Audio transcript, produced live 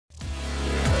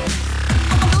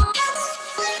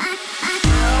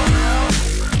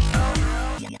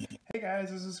guys,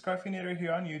 this is Scruffy Knitter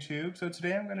here on YouTube. So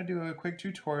today I'm going to do a quick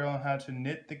tutorial on how to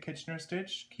knit the Kitchener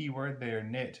stitch. Keyword there,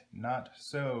 knit, not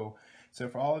sew. So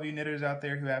for all of you knitters out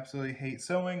there who absolutely hate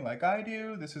sewing like I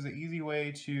do, this is an easy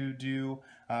way to do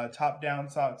top-down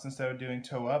socks instead of doing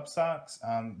toe-up socks.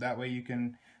 That way you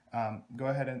can go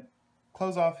ahead and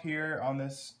close off here on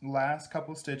this last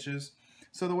couple stitches.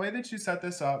 So the way that you set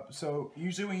this up, so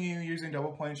usually when you're using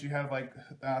double points, you have like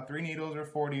 3 needles or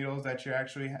 4 needles that you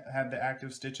actually have the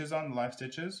active stitches on, the live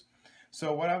stitches.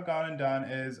 So what I've gone and done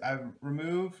is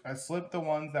I slipped the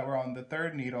ones that were on the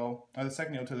third needle, or the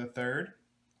second needle to the third.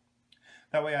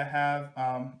 That way I have,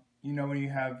 you know, when you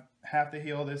have half the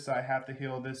heel this side, half the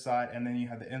heel this side, and then you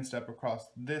have the instep across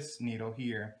this needle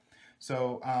here.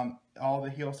 So all the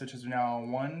heel stitches are now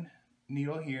on one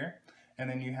needle here, and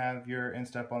then you have your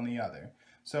instep on the other.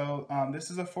 So this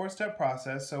is a 4-step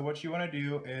process. So what you want to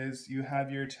do is you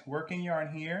have your working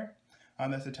yarn here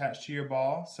that's attached to your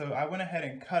ball. So I went ahead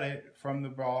and cut it from the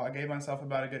ball. I gave myself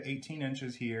about a good 18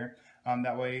 inches here.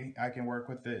 That way I can work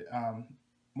with it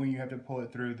when you have to pull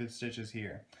it through the stitches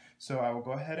here. So I will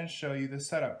go ahead and show you the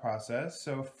setup process.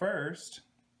 So first,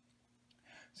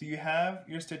 so you have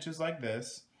your stitches like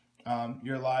this.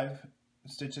 Your live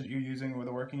stitch that you're using where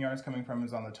the working yarn is coming from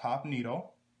is on the top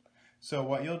needle. So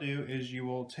what you'll do is you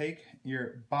will take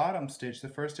your bottom stitch, the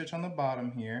first stitch on the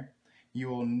bottom here, you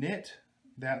will knit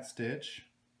that stitch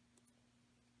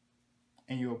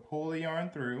and you will pull the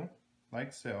yarn through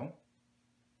like so.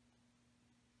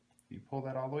 You pull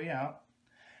that all the way out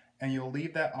and you'll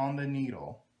leave that on the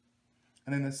needle.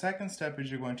 And then the second step is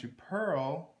you're going to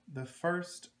purl the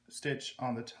first stitch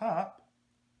on the top.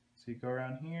 So you go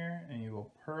around here and you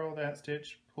will purl that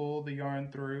stitch, pull the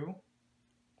yarn through.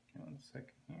 One second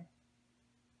here.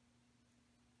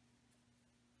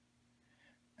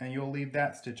 And you'll leave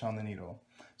that stitch on the needle.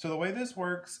 So the way this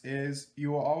works is you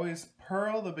will always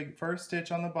purl the first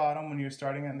stitch on the bottom when you're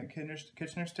starting on the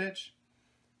Kitchener stitch.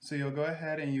 So you'll go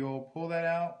ahead and you'll pull that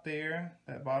out there,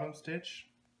 that bottom stitch,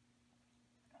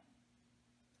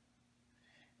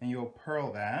 and you'll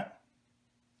purl that,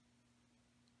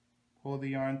 pull the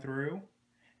yarn through,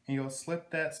 and you'll slip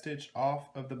that stitch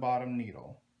off of the bottom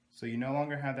needle. So you no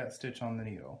longer have that stitch on the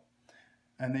needle.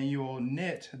 And then you will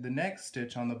knit the next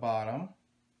stitch on the bottom.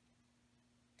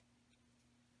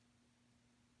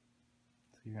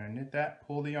 You're going to knit that,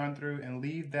 pull the yarn through, and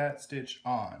leave that stitch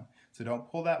on. So don't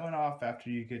pull that one off after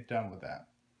you get done with that.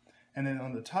 And then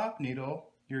on the top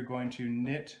needle, you're going to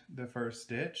knit the first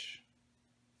stitch.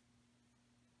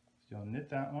 So you'll knit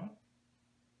that one,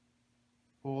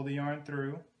 pull the yarn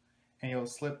through, and you'll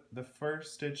slip the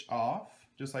first stitch off,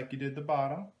 just like you did the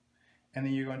bottom. And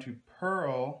then you're going to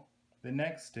purl the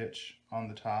next stitch on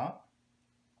the top.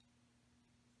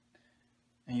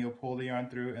 And you'll pull the yarn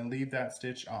through and leave that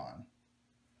stitch on.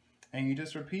 And you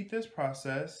just repeat this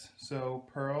process. So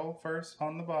purl first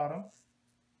on the bottom,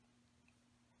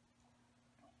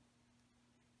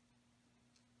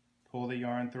 pull the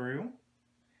yarn through,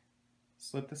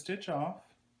 slip the stitch off,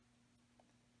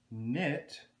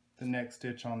 knit the next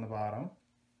stitch on the bottom,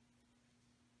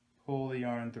 pull the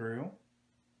yarn through,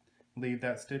 leave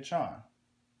that stitch on.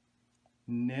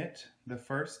 Knit the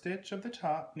first stitch of the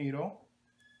top needle,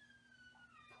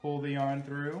 pull the yarn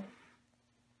through,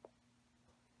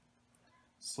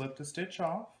 slip the stitch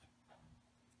off,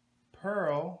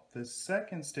 purl the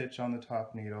second stitch on the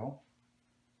top needle,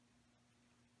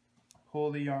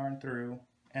 pull the yarn through,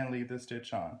 and leave the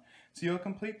stitch on. So you'll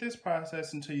complete this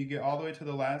process until you get all the way to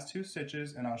the last 2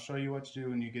 stitches, and I'll show you what to do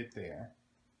when you get there.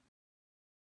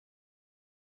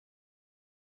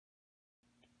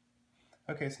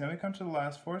 Okay, so now we come to the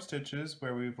last 4 stitches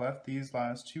where we've left these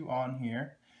last 2 on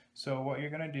here. So what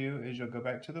you're going to do is you'll go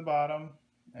back to the bottom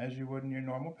as you would in your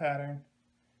normal pattern,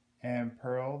 and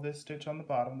purl this stitch on the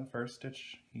bottom, the first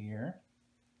stitch here.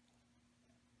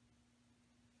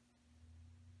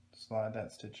 Slide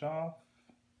that stitch off.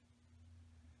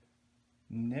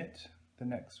 Knit the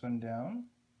next one down.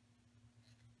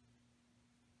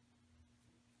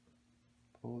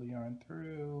 Pull the yarn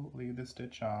through, leave the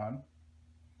stitch on.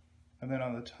 And then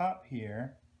on the top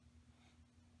here,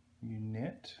 you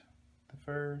knit the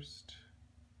first,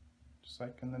 just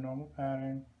like in the normal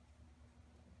pattern.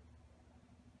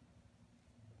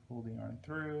 Pull the yarn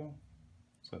through,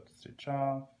 slip the stitch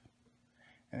off,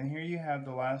 and then here you have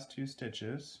the last 2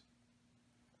 stitches.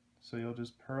 So you'll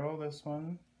just purl this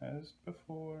one as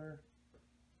before.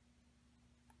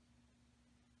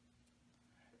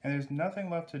 And there's nothing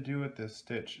left to do with this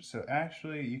stitch, so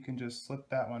actually you can just slip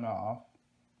that one off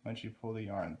once you pull the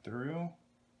yarn through.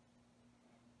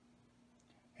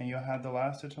 And you'll have the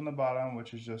last stitch on the bottom,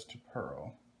 which is just to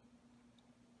purl.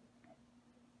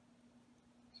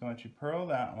 So once you purl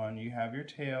that one, you have your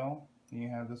tail, and you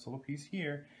have this little piece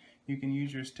here. You can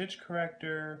use your stitch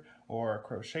corrector or a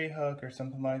crochet hook or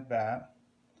something like that,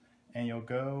 and I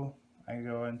go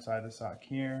inside the sock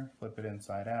here, flip it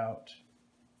inside out,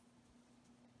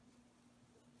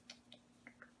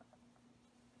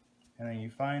 and then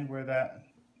you find where that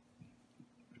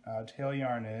tail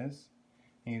yarn is,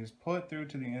 and you just pull it through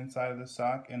to the inside of the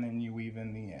sock, and then you weave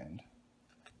in the end.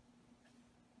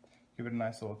 Give it a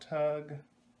nice little tug,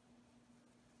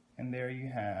 and there you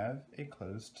have a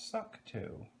closed sock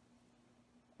toe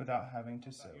without having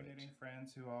to sew it. Knitting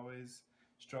friends who always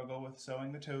struggle with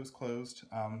sewing the toes closed,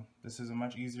 this is a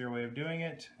much easier way of doing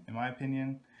it, in my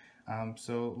opinion.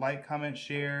 So like, comment,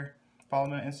 share, follow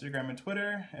me on Instagram and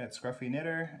Twitter at Scruffy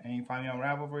Knitter, and you can find me on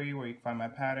Ravelry where you can find my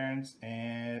patterns,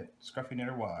 and Scruffy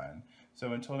Knitter 1.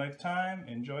 So until next time,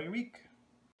 enjoy your week.